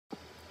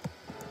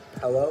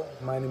Hello,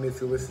 my name is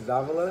Hulises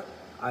Avila.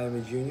 I am a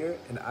junior,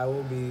 and I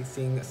will be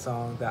singing a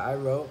song that I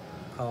wrote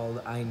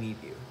called I Need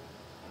You.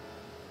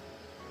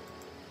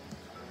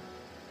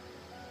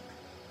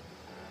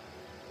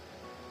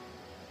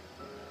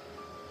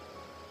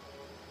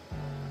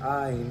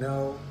 I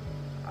know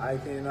I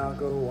cannot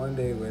go one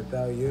day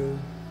without you.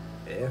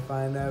 If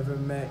I never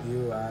met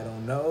you, I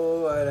don't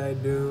know what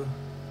I'd do.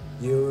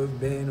 You have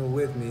been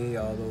with me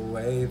all the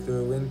way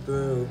through and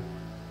through.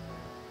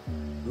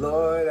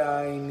 Lord,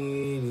 I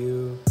need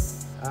you.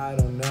 I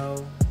don't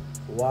know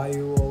why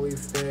you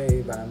always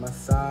stay by my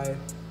side.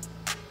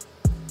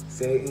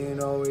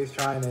 Satan always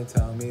trying to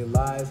tell me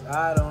lies.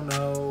 I don't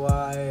know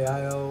why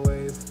I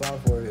always fall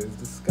for his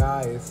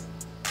disguise.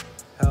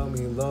 Help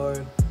me,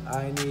 Lord,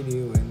 I need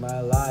you in my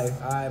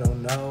life. I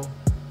don't know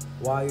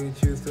why you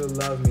choose to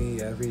love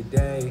me every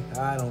day.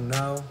 I don't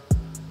know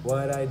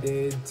what I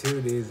did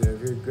to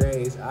deserve your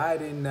grace. I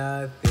did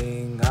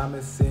nothing, I'm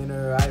a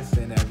sinner, I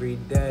sin every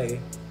day.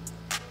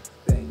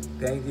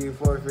 Thank you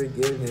for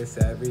forgiveness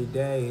every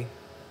day.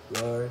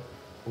 Lord,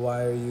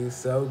 why are you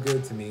so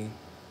good to me?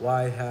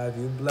 Why have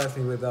you blessed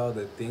me with all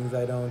the things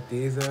I don't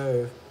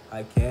deserve?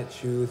 I can't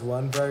choose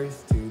one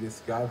verse to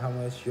describe how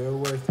much you're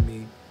worth to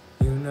me.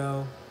 You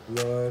know,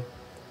 Lord,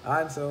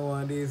 I'm so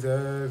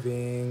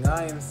undeserving,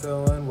 I am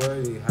so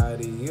unworthy. How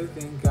do you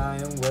think I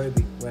am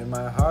worthy when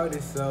my heart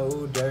is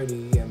so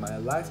dirty and my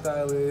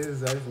lifestyle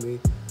is earthly?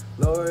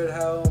 Lord,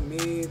 help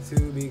me to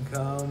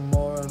become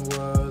more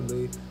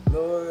unworldly.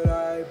 Lord,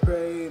 I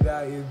pray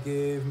that you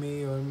give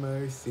me your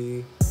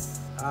mercy.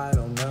 I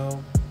don't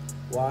know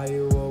why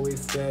you always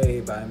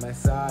stay by my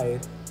side.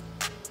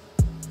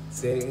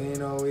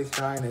 Satan always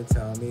trying to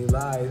tell me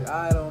lies.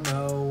 I don't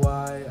know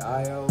why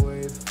I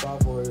always fall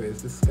for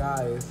his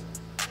disguise.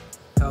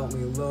 Help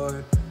me,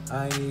 Lord,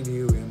 I need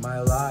you in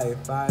my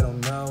life. I don't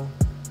know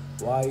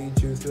why you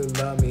choose to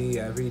love me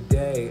every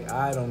day.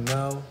 I don't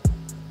know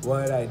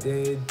what I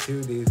did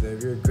to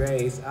deserve your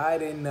grace. I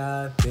did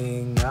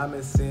nothing, I'm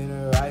a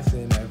sinner, I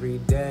sin every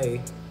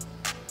day.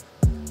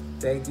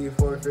 Thank you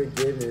for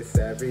forgiveness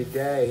every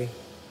day.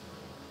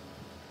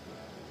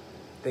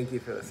 Thank you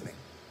for listening.